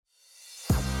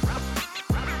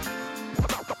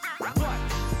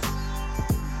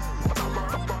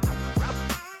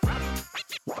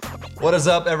What is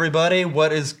up, everybody?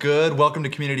 What is good? Welcome to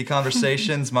Community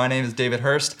Conversations. My name is David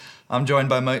Hurst. I'm joined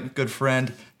by my good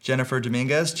friend, Jennifer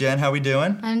Dominguez. Jen, how we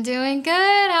doing? I'm doing good.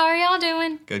 How are y'all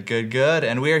doing? Good.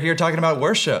 And we are here talking about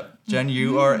worship. Jen,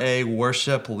 you are a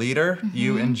worship leader.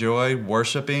 You enjoy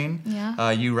worshiping. Yeah.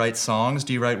 You write songs.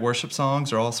 Do you write worship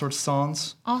songs or all sorts of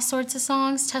songs? All sorts of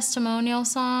songs, testimonial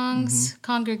songs,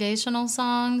 congregational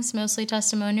songs, mostly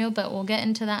testimonial, but we'll get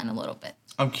into that in a little bit.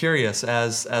 I'm curious,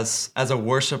 as a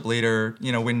worship leader,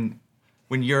 you know, when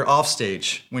you're off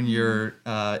stage, when you're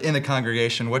in the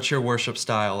congregation, what's your worship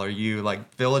style? Are you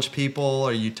like Village People?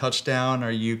 Are you Touchdown?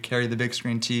 Are you carry the big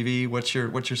screen TV? What's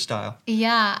your style?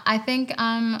 Yeah, I think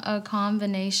I'm a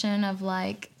combination of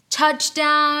like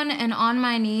Touchdown and On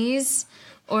My Knees,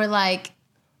 or like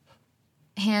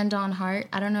Hand on Heart.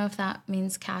 I don't know if that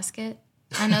means casket.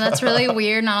 I know that's really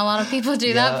weird. Not a lot of people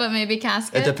do that, but maybe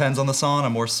casket. It depends on the song. A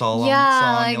more solemn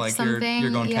song, like something.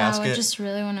 You're going casket. I just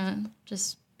really want to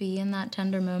just be in that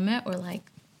tender moment, or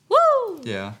like, woo!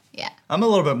 Yeah. Yeah. I'm a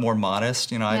little bit more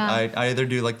modest. You know, I either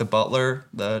do like the butler,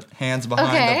 the hands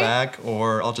behind the back,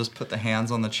 or I'll just put the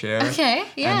hands on the chair. Okay,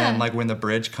 yeah. And then like when the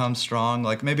bridge comes strong,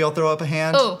 like maybe I'll throw up a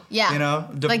hand. Oh, yeah. You know,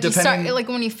 like you start, like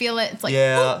when you feel it, it's like,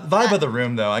 yeah, vibe of the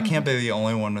room though. I can't be the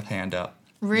only one with hand up.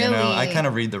 Really? You know, I kind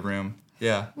of read the room.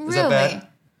 Yeah. Really? Is that bad?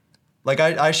 Like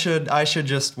I should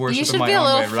just worship in my own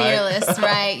way, right? You should be a little fearless,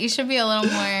 right? You should be a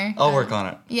little more. I'll work on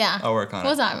it. Yeah. I'll work on it.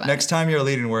 We'll talk about Next time you're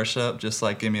leading worship, just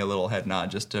like give me a little head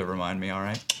nod just to remind me, all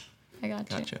right? I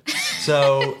gotcha.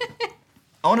 So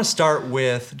I want to start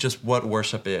with just what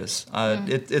worship is.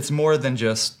 It's more than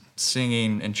just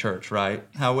singing in church, right?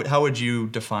 How would you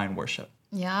define worship?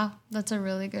 Yeah, that's a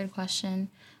really good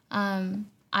question.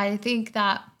 I think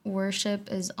that worship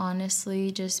is honestly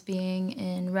just being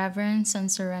in reverence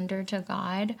and surrender to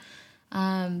God.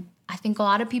 I think a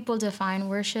lot of people define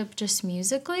worship just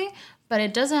musically, but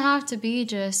it doesn't have to be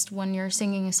just when you're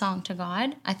singing a song to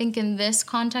God. I think in this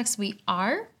context, we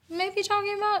are maybe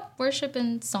talking about worship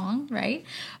and song, right?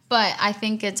 But I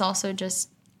think it's also just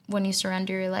when you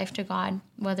surrender your life to God,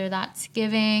 whether that's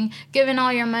giving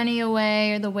all your money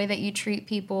away, or the way that you treat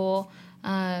people,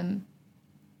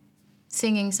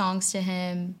 singing songs to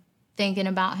Him, thinking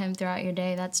about Him throughout your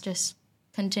day. That's just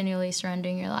continually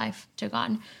surrendering your life to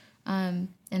God. In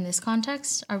this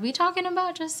context, are we talking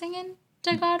about just singing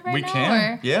to God right now? We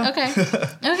can, yeah. Okay.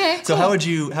 Okay. So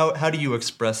cool. how do you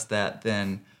express that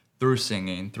then through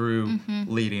singing, through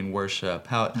leading worship?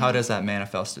 How does that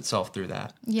manifest itself through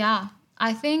that? Yeah,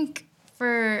 I think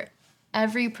for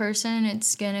every person,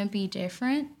 it's gonna be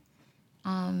different.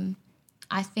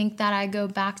 I think that I go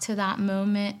back to that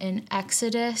moment in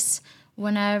Exodus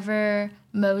whenever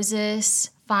Moses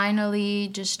finally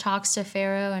just talks to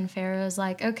Pharaoh, and Pharaoh's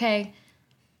like, okay,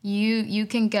 you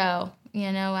can go,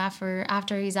 you know,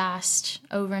 after he's asked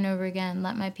over and over again,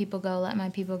 let my people go,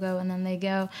 and then they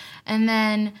go. And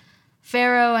then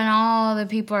Pharaoh and all the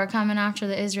people are coming after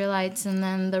the Israelites, and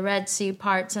then the Red Sea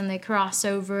parts, and they cross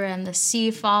over, and the sea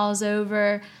falls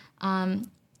over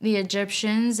the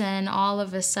Egyptians, and all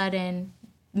of a sudden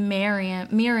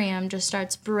Miriam just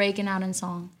starts breaking out in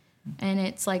song, and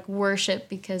it's like worship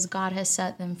because God has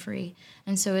set them free.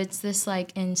 And so it's this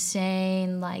like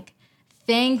insane, like,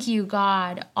 thank you,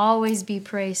 God, always be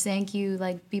praised, thank you,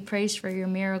 like, be praised for your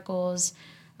miracles.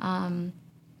 But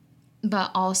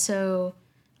also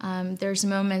there's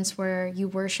moments where you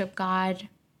worship God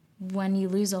when you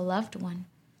lose a loved one,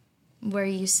 where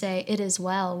you say, it is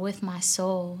well with my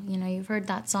soul. You know, you've heard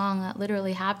that song that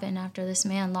literally happened after this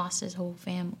man lost his whole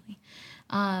family.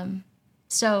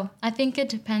 So I think it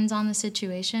depends on the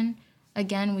situation.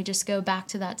 Again, we just go back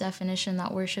to that definition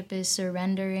that worship is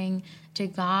surrendering to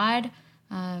God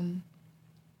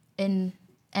in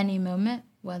any moment,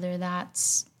 whether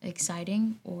that's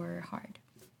exciting or hard.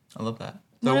 I love that.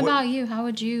 What about you? How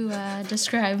would you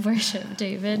describe worship,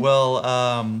 David? Well,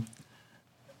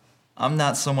 I'm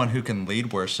not someone who can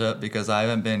lead worship because I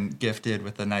haven't been gifted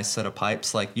with a nice set of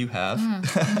pipes like you have.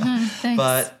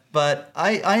 Thanks. But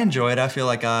I enjoy it. I feel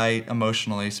like I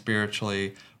emotionally,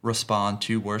 spiritually respond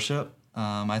to worship.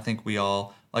 I think we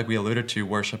all, like we alluded to,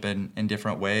 worship in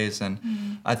different ways.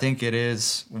 And I think it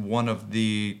is one of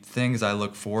the things I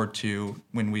look forward to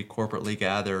when we corporately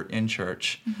gather in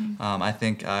church. I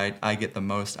think I get the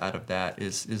most out of that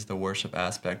is the worship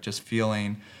aspect, just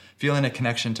feeling a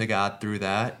connection to God through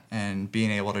that and being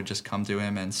able to just come to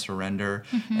Him and surrender.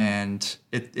 And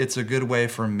it's a good way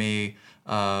for me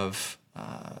of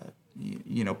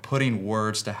putting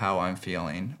words to how I'm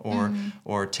feeling,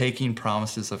 or taking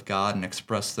promises of God and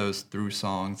express those through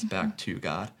songs back to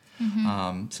God.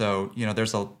 So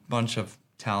there's a bunch of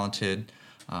talented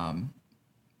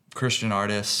Christian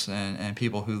artists and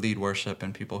people who lead worship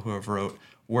and people who have wrote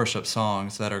worship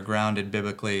songs that are grounded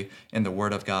biblically in the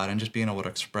Word of God, and just being able to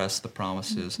express the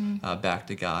promises back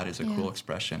to God is a cool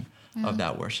expression of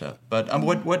that worship. But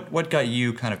what got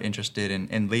you kind of interested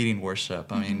in leading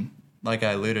worship? I mean, like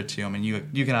I alluded to, I mean,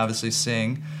 you can obviously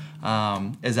sing.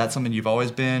 Is that something you've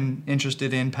always been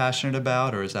interested in, passionate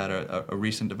about, or is that a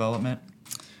recent development?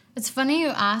 It's funny you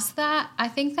ask that. I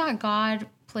think that God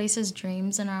places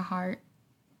dreams in our heart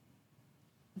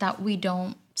that we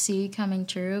don't see coming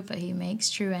true, but he makes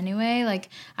true anyway. Like,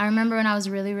 I remember when I was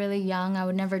really, really young, I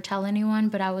would never tell anyone,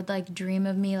 but I would like dream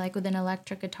of me like with an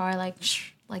electric guitar, like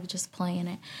just playing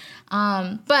it.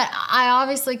 But I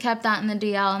obviously kept that in the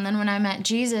DL. And then when I met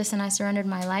Jesus and I surrendered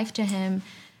my life to him,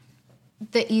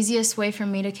 the easiest way for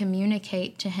me to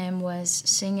communicate to him was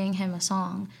singing him a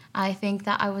song. I think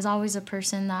that I was always a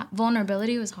person that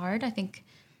vulnerability was hard. I think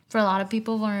for a lot of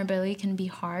people, vulnerability can be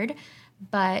hard.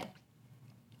 But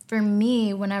for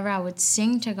me, whenever I would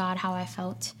sing to God how I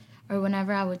felt, or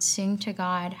whenever I would sing to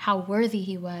God how worthy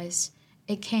he was,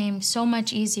 it came so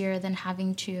much easier than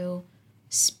having to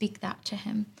speak that to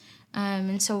him.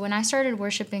 And so when I started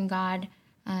worshiping God,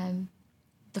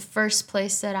 the first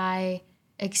place that I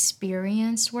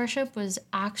experienced worship was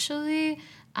actually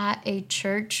at a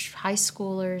church high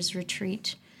schoolers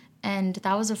retreat. And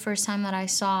that was the first time that I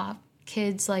saw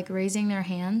kids like raising their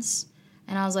hands.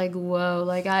 And I was like, whoa,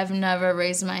 like I've never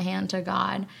raised my hand to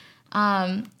God.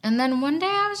 And then one day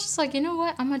I was just like, you know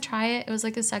what? I'm going to try it. It was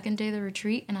like the second day of the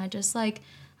retreat. And I was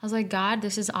like, God,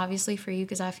 this is obviously for you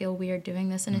because I feel weird doing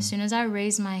this. And as soon as I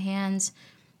raised my hands,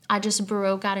 I just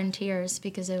broke out in tears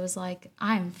because it was like,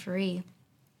 I'm free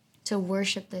to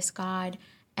worship this God.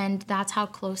 And that's how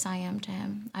close I am to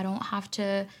him. I don't have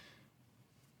to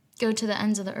go to the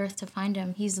ends of the earth to find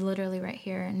him. He's literally right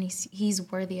here, and he's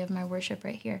worthy of my worship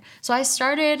right here. So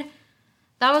that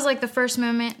was like the first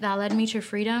moment that led me to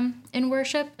freedom in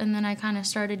worship. And then I kind of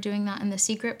started doing that in the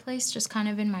secret place, just kind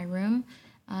of in my room.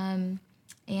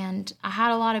 And I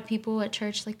had a lot of people at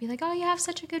church like be like, oh, you have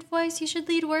such a good voice, you should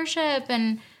lead worship.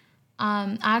 And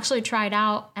I actually tried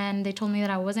out, and they told me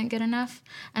that I wasn't good enough.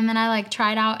 And then I like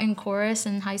tried out in chorus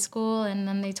in high school, and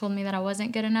then they told me that I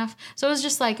wasn't good enough. So it was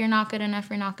just like, you're not good enough,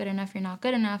 you're not good enough, you're not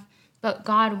good enough. But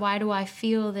God, why do I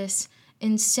feel this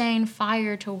insane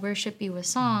fire to worship you with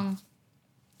song?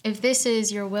 If this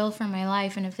is your will for my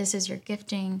life, and if this is your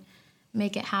gifting,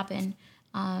 make it happen.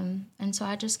 And so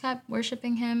I just kept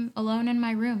worshiping him alone in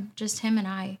my room, just him and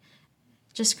I.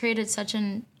 Just created such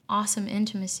an awesome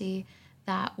intimacy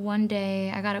that one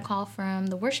day I got a call from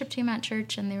the worship team at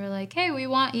church, and they were like, hey, we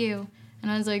want you.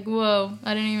 And I was like, whoa,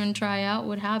 I didn't even try out.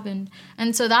 What happened?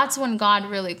 And so that's when God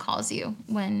really calls you,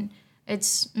 when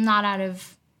it's not out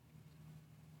of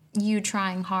you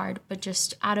trying hard, but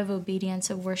just out of obedience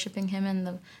of worshiping him in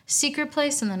the secret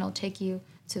place, and then he'll take you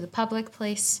to the public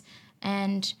place.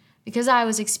 And because I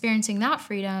was experiencing that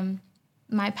freedom,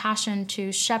 my passion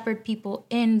to shepherd people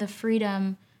in the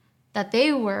freedom that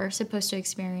they were supposed to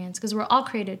experience, because we're all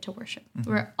created to worship. Mm-hmm.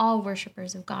 We're all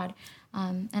worshipers of God.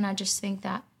 And I just think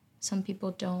that some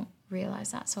people don't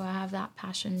realize that. So I have that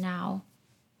passion now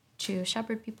to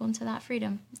shepherd people into that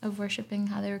freedom of worshiping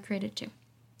how they were created to.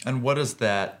 And what does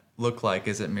that look like?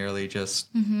 Is it merely just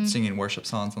singing worship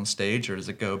songs on stage, or does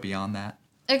it go beyond that?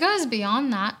 It goes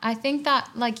beyond that. I think that,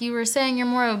 like you were saying, you're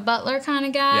more of a Butler kind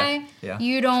of guy. Yeah.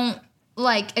 You don't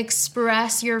like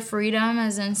express your freedom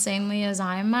as insanely as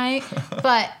I might,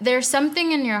 but there's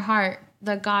something in your heart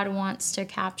that God wants to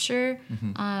capture,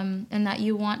 and that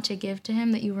you want to give to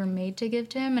him, that you were made to give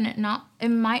to him. And it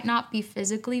might not be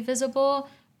physically visible,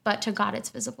 but to God it's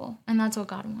visible. And that's what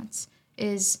God wants,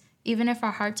 is even if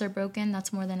our hearts are broken,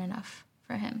 that's more than enough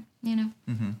for him, you know?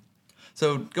 Mm-hmm.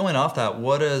 So going off that,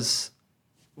 what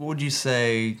would you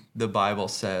say the Bible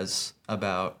says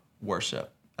about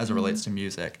worship as it relates to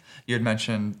music? You had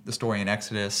mentioned the story in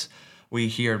Exodus. We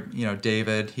hear,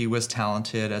 David, he was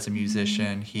talented as a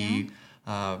musician. He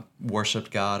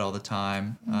worshiped God all the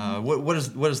time. What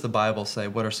does the Bible say?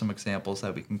 What are some examples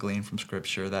that we can glean from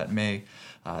Scripture that may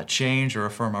change or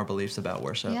affirm our beliefs about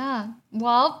worship? Yeah.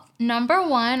 Well, number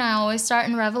one, I always start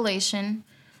in Revelation.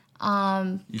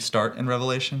 You start in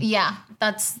Revelation? Yeah,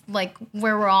 that's like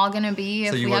where we're all going to be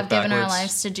if we have given our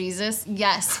lives to Jesus.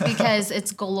 Yes, because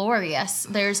it's glorious.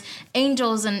 There's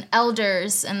angels and the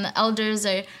elders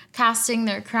are casting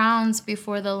their crowns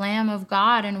before the Lamb of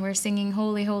God, and we're singing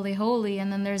holy, holy, holy.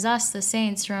 And then there's us, the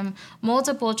saints from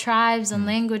multiple tribes and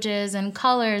languages and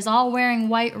colors, all wearing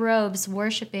white robes,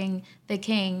 worshiping the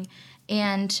King.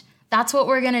 And that's what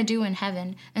we're going to do in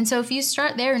heaven. And so if you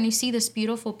start there and you see this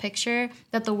beautiful picture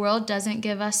that the world doesn't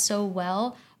give us so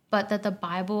well, but that the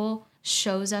Bible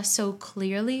shows us so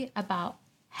clearly about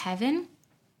heaven,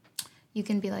 you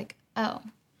can be like, oh,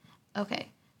 okay.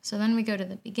 So then we go to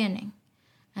the beginning.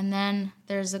 And then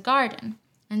there's a garden.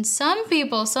 And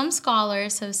some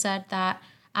scholars have said that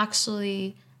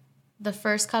actually the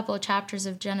first couple of chapters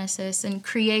of Genesis and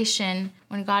creation,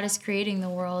 when God is creating the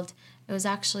world, it was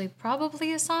actually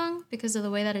probably a song because of the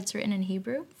way that it's written in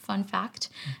Hebrew. Fun fact.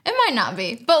 It might not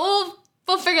be, but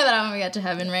we'll figure that out when we get to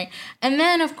heaven, right? And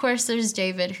then, of course, there's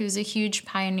David, who's a huge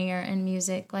pioneer in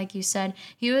music. Like you said,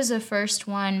 he was the first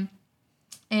one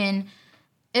in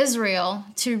Israel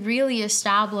to really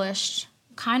establish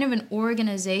kind of an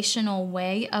organizational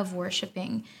way of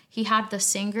worshiping. He had the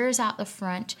singers at the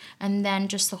front and then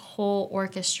just the whole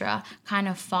orchestra kind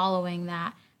of following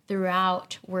that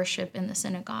throughout worship in the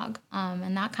synagogue.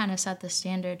 And that kind of set the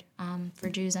standard for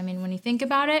Jews. I mean, when you think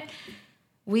about it,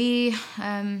 we,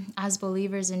 as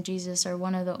believers in Jesus, are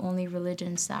one of the only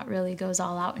religions that really goes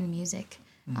all out in music.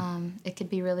 It could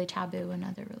be really taboo in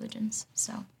other religions,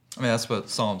 so... I mean, that's what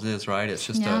Psalms is, right? It's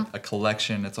just a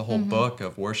collection. It's a whole book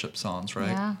of worship songs,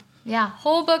 right? Yeah.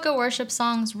 Whole book of worship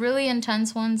songs, really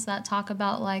intense ones that talk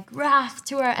about, like, wrath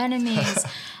to our enemies.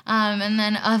 And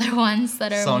then other ones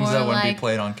that are songs more that wouldn't like... be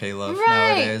played on K-Love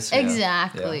Right, nowadays.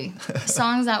 exactly. Yeah.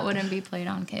 Songs that wouldn't be played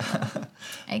on K-Love.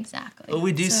 Exactly. Well,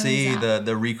 we do see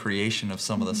the recreation of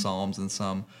some of the Psalms in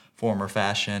some form or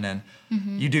fashion. And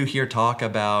you do hear talk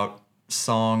about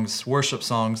songs, worship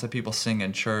songs that people sing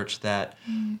in church that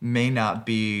may not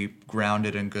be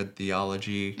grounded in good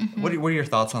theology. What are your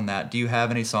thoughts on that? Do you have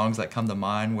any songs that come to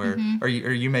mind where, or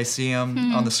you may see them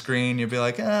on the screen, you'll be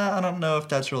like, I don't know if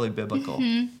that's really biblical.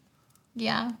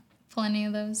 Yeah, plenty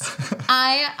of those.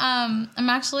 I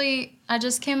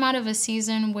just came out of a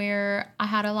season where I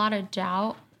had a lot of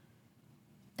doubt.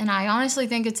 And I honestly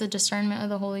think it's a discernment of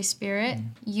the Holy Spirit.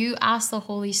 You ask the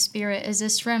Holy Spirit, is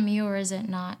this from you or is it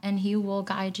not? And he will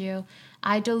guide you.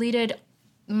 I deleted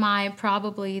my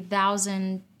probably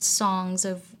 1,000 songs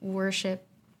of worship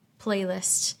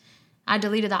playlist. I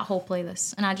deleted that whole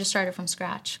playlist and I just started from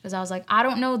scratch because I was like, I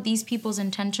don't know these people's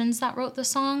intentions that wrote the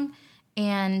song.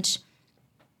 And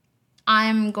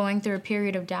I'm going through a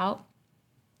period of doubt.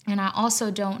 And I also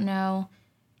don't know...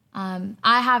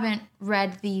 I haven't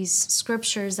read these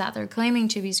scriptures that they're claiming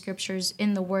to be scriptures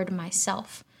in the Word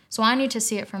myself. So I need to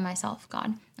see it for myself,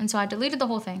 God. And so I deleted the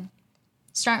whole thing,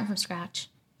 starting from scratch,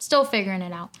 still figuring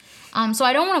it out. So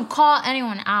I don't want to call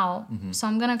anyone out. So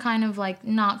I'm going to kind of like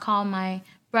not call my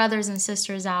brothers and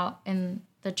sisters out in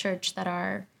the church that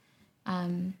are,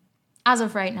 as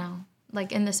of right now,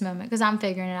 like in this moment, because I'm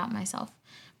figuring it out myself.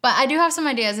 But I do have some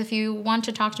ideas. If you want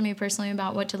to talk to me personally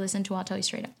about what to listen to, I'll tell you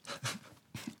straight up.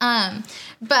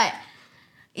 But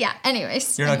yeah,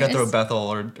 anyways. You're not going to throw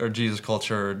Bethel or Jesus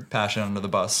Culture or Passion under the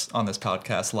bus on this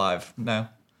podcast live, no?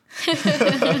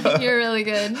 You're really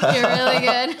good. You're really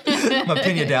good. I'm going to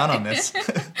pin you down on this.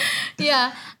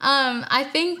 Yeah. I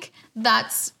think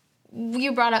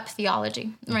you brought up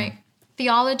theology, right?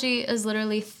 Theology is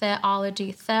literally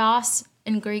theology. Theos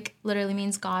in Greek literally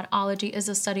means God. Ology is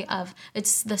the study of.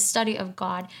 It's the study of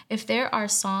God. If there are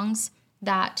songs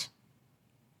that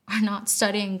are not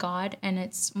studying God and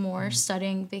it's more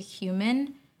studying the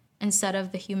human instead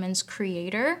of the human's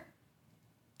creator,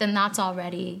 then that's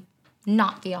already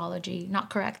not theology, not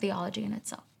correct theology in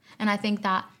itself. And I think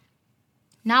that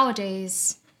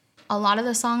nowadays, a lot of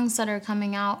the songs that are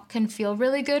coming out can feel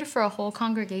really good for a whole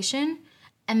congregation,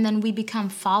 and then we become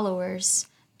followers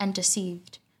and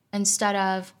deceived instead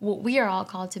of what we are all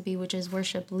called to be, which is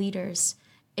worship leaders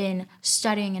in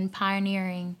studying and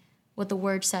pioneering what the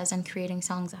word says and creating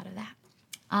songs out of that.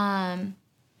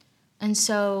 And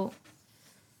so,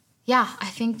 yeah, I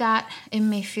think that it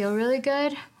may feel really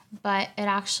good, but it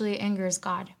actually angers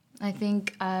God. I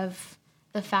think of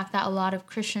the fact that a lot of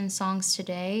Christian songs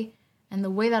today and the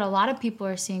way that a lot of people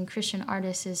are seeing Christian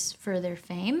artists is for their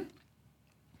fame.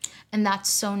 And that's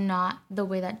so not the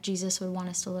way that Jesus would want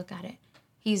us to look at it.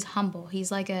 He's humble.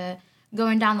 He's like a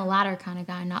going down the ladder kind of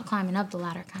guy, not climbing up the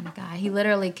ladder kind of guy. He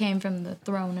literally came from the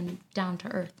throne and down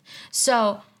to earth.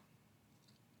 So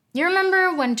you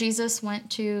remember when Jesus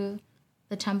went to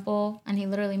the temple and he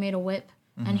literally made a whip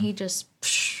and he just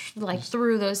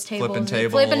threw those tables.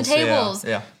 Flipping tables.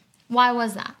 Yeah. Why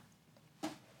was that?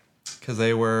 Because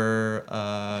they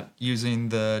were using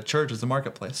the church as a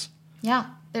marketplace. Yeah.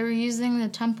 They were using the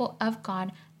temple of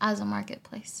God as a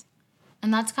marketplace.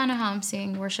 And that's kind of how I'm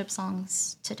seeing worship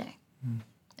songs today.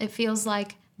 It feels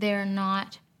like they're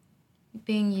not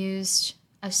being used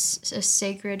as a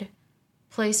sacred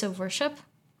place of worship,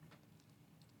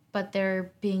 but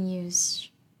they're being used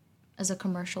as a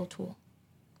commercial tool.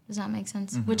 Does that make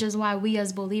sense? Which is why we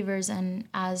as believers and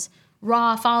as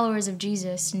raw followers of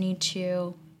Jesus need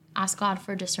to ask God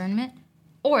for discernment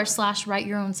or / write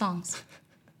your own songs.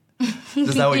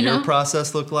 Is that what your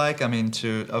process looked like? I mean,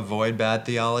 to avoid bad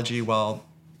theology while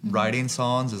writing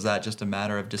songs, is that just a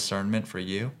matter of discernment for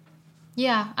you?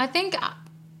 Yeah, I think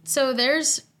so.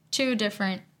 There's two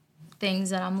different things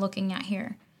that I'm looking at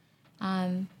here.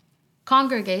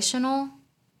 Congregational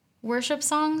worship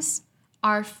songs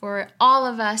are for all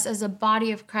of us as a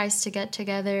body of Christ to get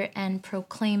together and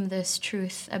proclaim this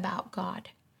truth about God.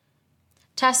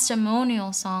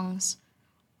 Testimonial songs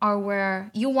are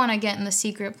where you want to get in the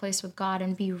secret place with God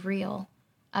and be real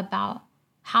about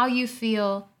how you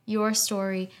feel, your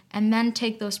story, and then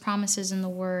take those promises in the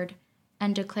Word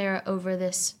and declare it over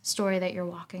this story that you're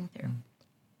walking through.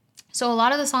 So a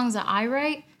lot of the songs that I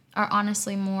write are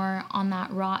honestly more on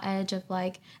that raw edge of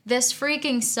like, this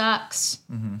freaking sucks.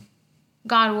 Mm-hmm.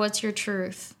 God, what's your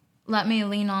truth? Let me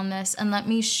lean on this and let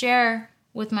me share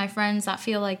with my friends that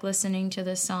feel like listening to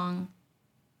this song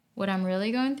what I'm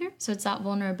really going through. So it's that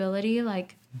vulnerability,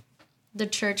 like the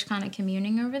church kind of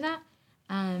communing over that.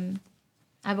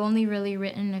 I've only really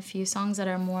written a few songs that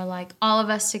are more like all of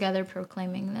us together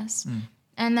proclaiming this.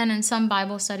 And then in some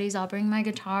Bible studies, I'll bring my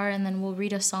guitar and then we'll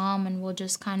read a psalm and we'll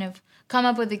just kind of come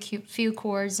up with a few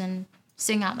chords and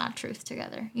sing out that truth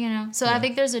together, you know? So I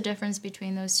think there's a difference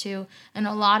between those two. And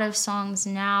a lot of songs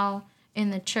now in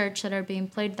the church that are being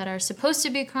played that are supposed to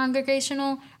be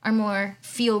congregational are more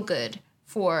feel good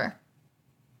for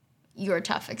your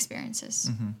tough experiences,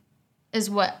 is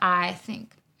what I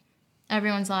think.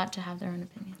 Everyone's allowed to have their own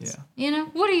opinions. Yeah. You know,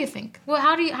 what do you think? Well,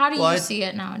 how do you see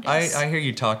it nowadays? I hear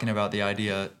you talking about the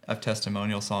idea of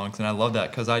testimonial songs, and I love that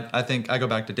because I think I go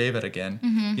back to David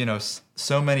again. You know,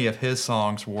 so many of his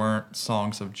songs weren't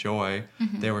songs of joy;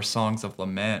 they were songs of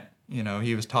lament. You know,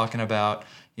 he was talking about,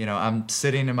 you know, I'm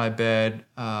sitting in my bed,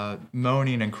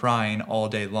 moaning and crying all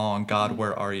day long. God,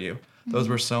 where are you? Those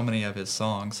were so many of his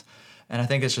songs, and I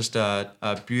think it's just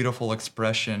a beautiful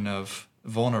expression of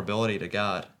vulnerability to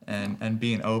God and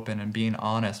being open and being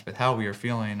honest with how we are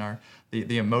feeling,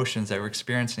 the emotions that we're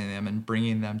experiencing them and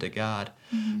bringing them to God.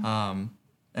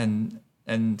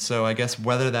 And so I guess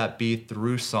whether that be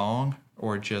through song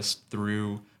or just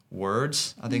through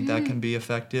words, I think that can be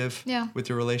effective with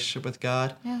your relationship with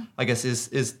God. Yeah. I guess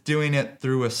is doing it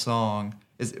through a song,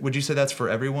 would you say that's for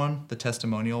everyone, the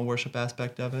testimonial worship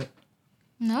aspect of it?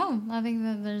 No, I think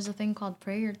that there's a thing called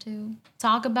prayer too.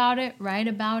 Talk about it, write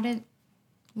about it,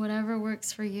 whatever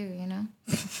works for you, you know?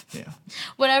 Yeah.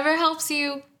 Whatever helps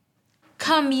you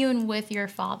commune with your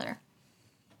Father,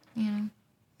 you know?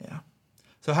 Yeah.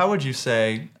 So how would you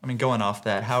say, I mean, going off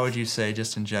that, how would you say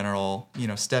just in general, you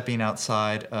know, stepping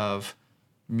outside of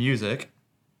music,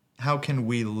 how can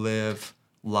we live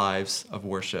lives of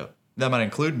worship? That might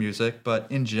include music, but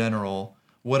in general,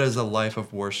 what does a life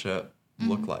of worship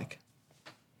look like?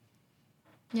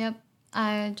 Yep.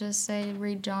 I just say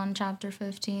read John chapter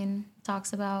 15. It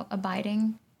talks about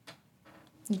abiding.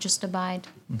 You just abide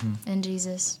in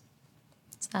Jesus.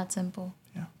 It's that simple.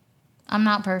 Yeah. I'm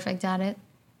not perfect at it.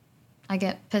 I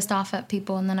get pissed off at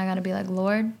people and then I got to be like,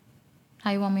 Lord,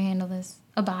 how you want me to handle this?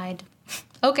 Abide.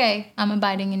 Okay, I'm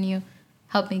abiding in you.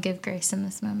 Help me give grace in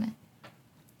this moment.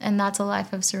 And that's a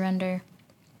life of surrender.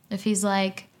 If he's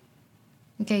like,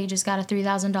 okay, you just got a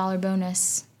 $3,000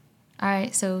 bonus. All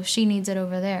right, so she needs it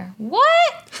over there.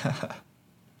 What?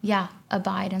 Yeah,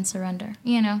 abide and surrender.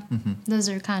 You know, those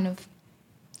are kind of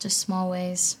just small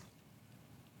ways.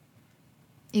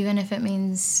 Even if it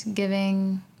means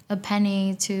giving a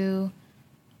penny to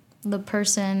the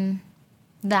person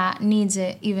that needs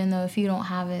it, even though if you don't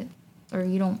have it or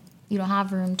you don't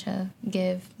have room to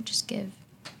give, just give.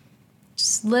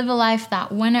 Just live a life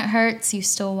that when it hurts, you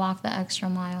still walk the extra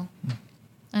mile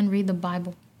and read the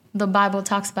Bible. The Bible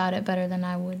talks about it better than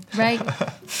I would, right?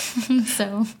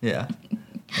 So. Yeah.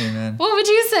 Amen. What would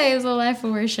you say is a life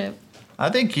of worship? I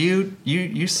think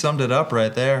you summed it up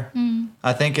right there.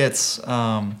 I think it's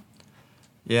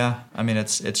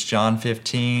it's John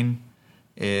 15.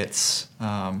 It's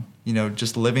you know,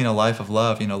 just living a life of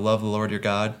love. You know, love the Lord your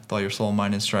God with all your soul,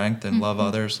 mind, and strength, and love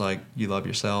others like you love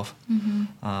yourself.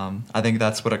 I think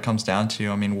that's what it comes down to.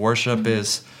 I mean, worship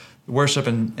is. Worship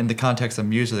in the context of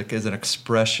music is an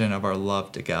expression of our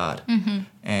love to God.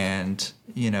 And,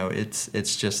 you know,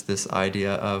 it's just this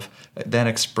idea of then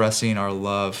expressing our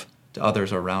love to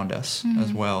others around us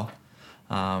as well.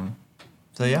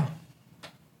 So, yeah,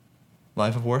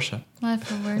 life of worship. Life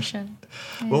of worship.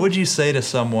 Yeah. What would you say to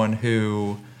someone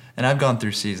who, and I've gone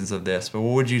through seasons of this, but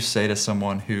what would you say to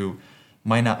someone who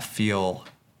might not feel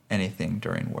anything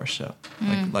during worship?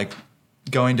 Like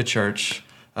going to church,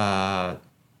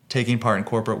 taking part in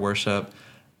corporate worship,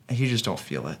 and you just don't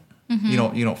feel it.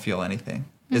 you don't feel anything.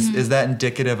 Is that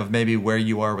indicative of maybe where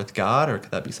you are with God, or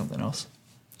could that be something else?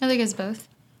 I think it's both.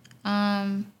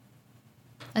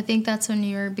 I think that's when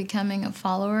you're becoming a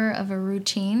follower of a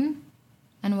routine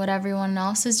and what everyone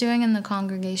else is doing in the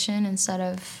congregation instead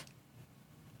of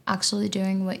actually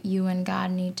doing what you and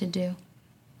God need to do.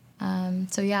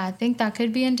 So yeah, I think that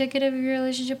could be indicative of your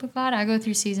relationship with God. I go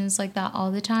through seasons like that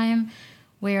all the time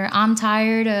where I'm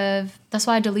tired of, that's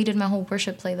why I deleted my whole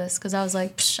worship playlist, because I was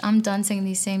like, I'm done singing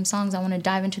these same songs. I want to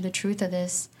dive into the truth of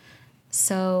this.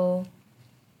 So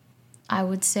I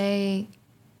would say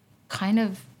kind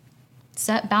of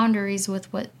set boundaries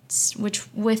with what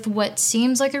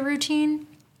seems like a routine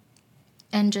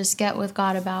and just get with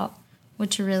God about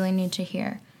what you really need to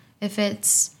hear. If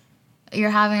it's you're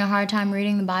having a hard time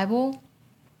reading the Bible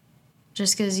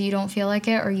just because you don't feel like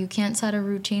it or you can't set a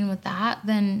routine with that,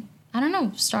 then I don't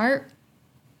know, start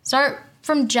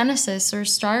from Genesis or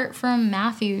start from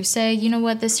Matthew. Say, you know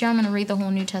what, this year I'm going to read the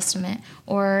whole New Testament.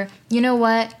 Or, you know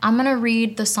what, I'm going to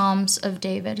read the Psalms of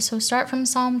David. So start from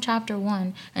Psalm chapter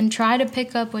 1 and try to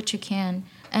pick up what you can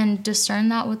and discern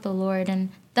that with the Lord and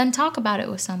then talk about it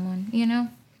with someone, you know?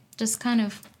 Just kind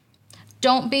of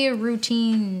don't be a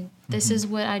routine, this is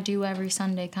what I do every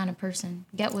Sunday kind of person.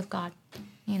 Get with God,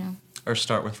 you know? Or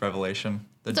start with Revelation.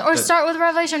 Start with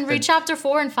Revelation. Read chapter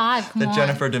 4 and 5. Come on.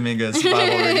 Jennifer Dominguez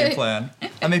Bible reading plan.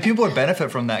 I mean, people would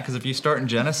benefit from that because if you start in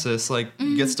Genesis, like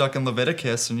you get stuck in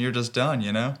Leviticus and you're just done,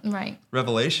 you know? Right.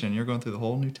 Revelation, you're going through the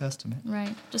whole New Testament.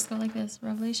 Right. Just go like this.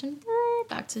 Revelation,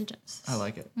 back to Genesis. I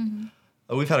like it.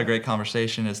 We've had a great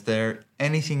conversation. Is there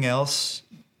anything else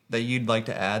that you'd like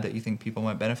to add that you think people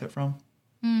might benefit from?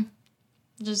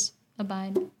 Just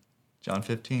abide. John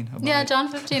 15. Abide. Yeah, John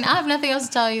 15. I have nothing else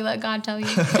to tell you. Let God tell you.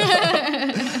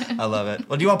 I love it.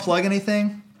 Well, do you want to plug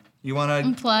anything? You want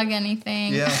to plug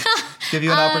anything? Yeah. Give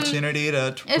you an opportunity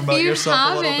to promote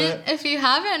yourself a little bit. If you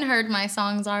haven't heard my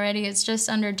songs already, it's just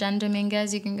under Jen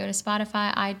Dominguez. You can go to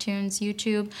Spotify, iTunes,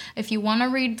 YouTube. If you want to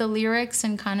read the lyrics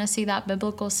and kind of see that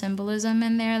biblical symbolism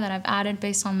in there that I've added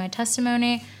based on my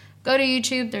testimony, go to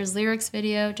YouTube. There's lyrics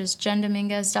video, just Jen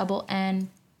Dominguez, double N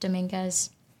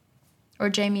Dominguez. Or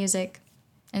J Music,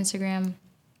 Instagram,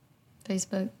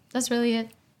 Facebook. That's really it.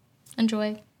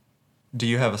 Enjoy. Do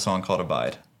you have a song called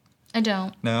Abide? I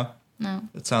don't. No? No.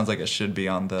 It sounds like it should be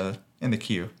in the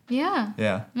queue. Yeah.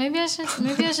 Yeah. Maybe I should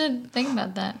think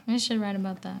about that. Maybe I should write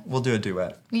about that. We'll do a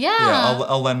duet. Yeah. Yeah,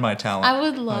 I'll lend my talent. I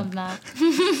would love that.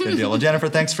 Good deal. Well, Jennifer,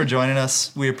 thanks for joining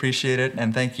us. We appreciate it.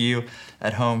 And thank you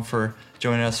at home for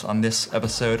joining us on this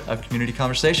episode of Community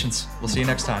Conversations. We'll see you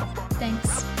next time.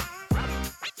 Thanks.